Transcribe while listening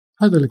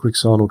Hi there,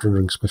 Liquix Arnold,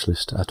 rendering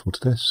specialist at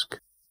Autodesk.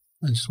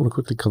 I just want to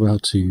quickly cover how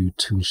to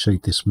toon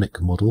shade this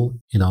mech model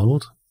in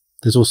Arnold.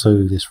 There's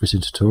also this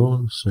written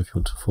tutorial, so if you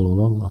want to follow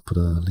along, I'll put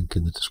a link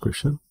in the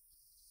description.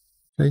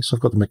 Okay, so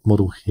I've got the mech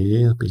model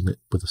here, being lit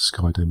with a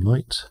sky dome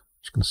light.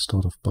 I'm just going to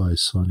start off by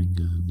assigning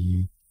a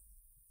new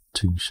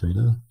toon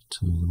shader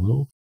to the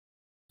model.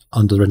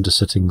 Under the render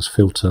settings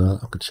filter,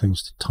 I'm going to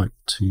change the type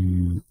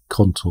to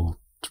contour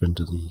to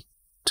render the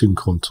toon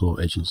contour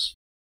edges.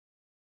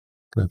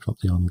 I'm going to open up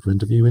the Arnold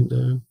render view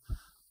window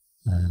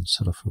and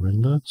set off a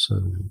render so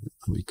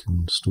that we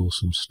can store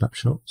some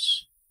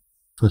snapshots.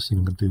 First thing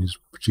I'm going to do is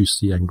reduce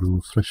the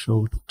angle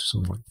threshold to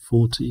something like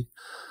 40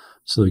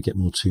 so we get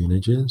more toon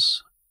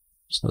edges.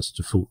 So that's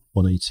the default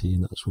 180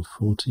 and that's for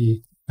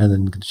 40. And then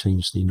I'm going to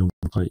change the normal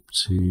type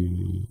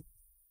to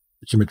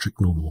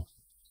geometric normal.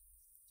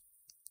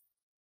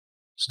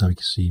 So now we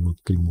can see we're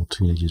getting more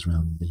toon edges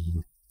around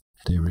the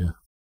head area.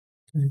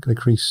 Okay, I'm going to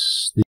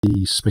increase the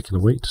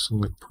specular weight to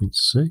something like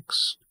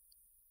 0.6.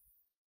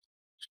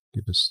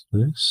 Give us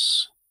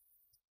this.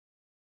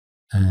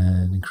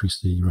 And increase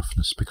the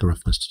roughness, specular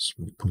roughness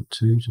to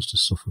 0.2 just to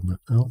soften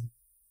that out.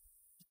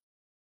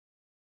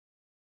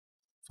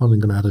 Finally,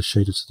 I'm going to add a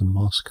shader to the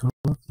mask color,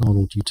 an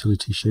Arnold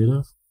utility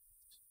shader.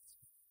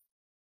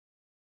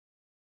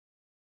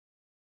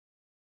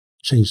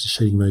 Change the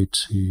shading mode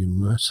to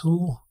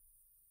metal.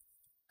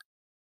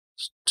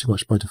 It's too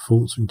much by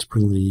default, so we need to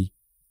bring the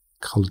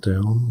color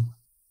down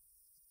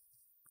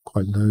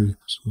quite low,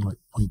 something like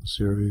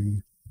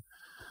 0.02.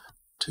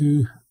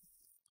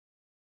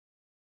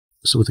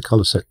 So with the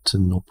color set to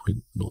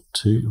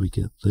 0.02, we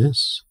get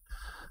this.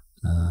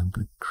 I'm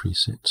going to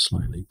increase it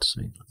slightly to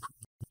say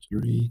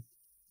 0.3.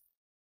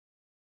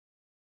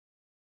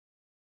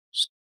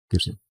 Just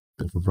gives it a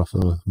bit of a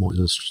rougher, more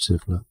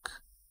illustrative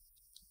look.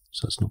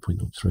 So that's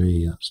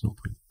 0.03, that's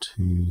 0.2,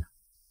 and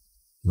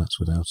that's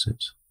without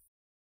it.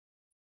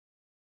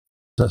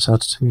 That's how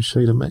to toon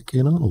shade a mech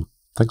in Arnold.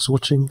 Thanks for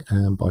watching,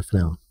 and bye for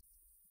now.